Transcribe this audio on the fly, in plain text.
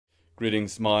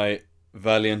Greetings, my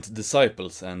valiant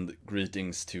disciples, and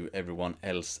greetings to everyone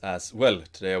else as well.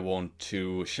 Today I want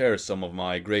to share some of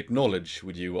my great knowledge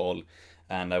with you all,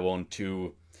 and I want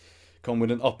to come with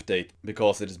an update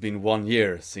because it has been 1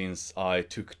 year since I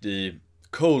took the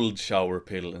cold shower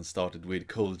pill and started with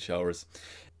cold showers.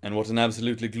 And what an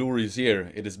absolutely glorious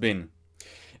year it has been.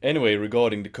 Anyway,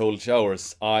 regarding the cold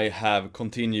showers, I have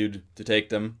continued to take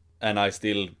them, and I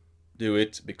still do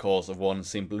it because of one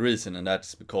simple reason, and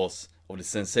that's because of the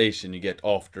sensation you get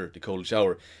after the cold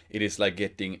shower. It is like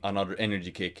getting another energy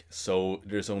kick, so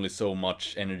there's only so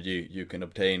much energy you can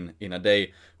obtain in a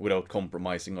day without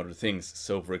compromising other things.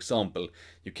 So for example,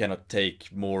 you cannot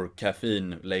take more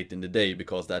caffeine late in the day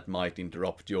because that might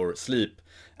interrupt your sleep,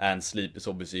 and sleep is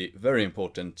obviously very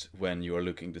important when you are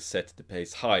looking to set the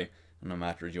pace high, no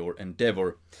matter your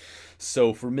endeavor.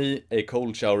 So for me, a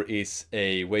cold shower is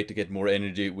a way to get more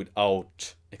energy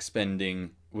without expending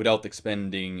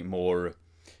more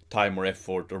time or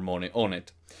effort or money on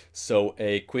it. So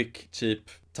a quick, cheap,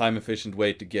 time efficient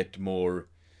way to get more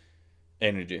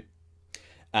energy.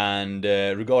 And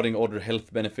regarding other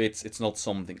health benefits, it's not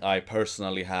something I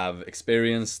personally have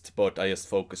experienced, but I just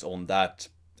focus on that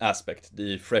aspect,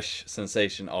 the fresh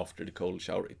sensation after the cold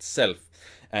shower itself.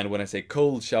 And when I say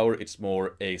cold shower, it's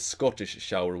more a Scottish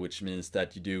shower, which means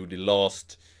that you do the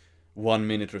last 1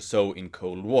 minute or so in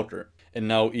cold water. And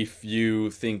now if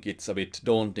you think it's a bit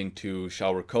daunting to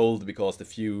shower cold because the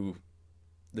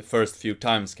first few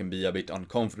times can be a bit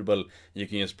uncomfortable, you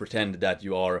can just pretend that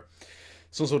you are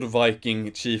some sort of Viking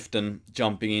chieftain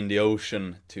jumping in the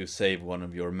ocean to save one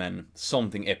of your men.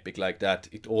 Something epic like that.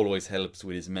 It always helps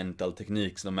with his mental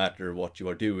techniques, no matter what you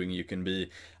are doing. You can be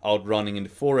out running in the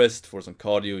forest for some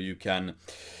cardio, you can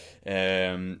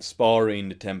spar in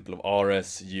the Temple of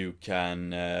Ares, you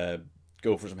can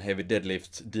go for some heavy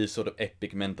deadlifts. These sort of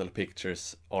epic mental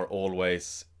pictures are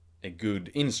always a good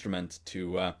instrument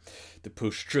to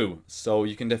push through. So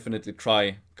you can definitely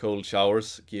try cold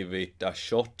showers, give it a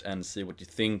shot and see what you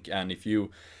think. And if you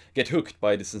get hooked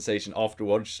by the sensation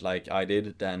afterwards, like I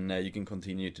did, then you can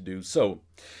continue to do so.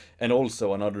 And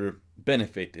also another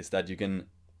benefit is that you can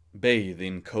bathe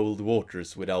in cold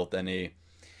waters without any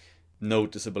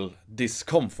noticeable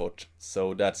discomfort.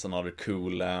 So that's another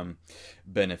cool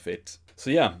benefit.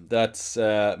 So yeah, that's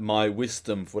my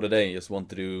wisdom for the day. Just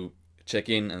wanted to check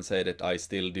in and say that I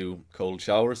still do cold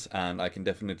showers, and I can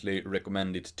definitely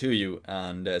recommend it to you,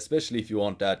 and especially if you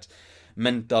want that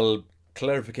mental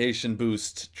clarification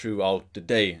boost throughout the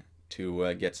day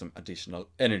to get some additional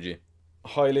energy.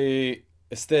 Highly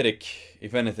aesthetic,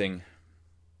 if anything.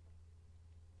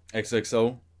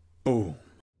 XOXO. Ooh.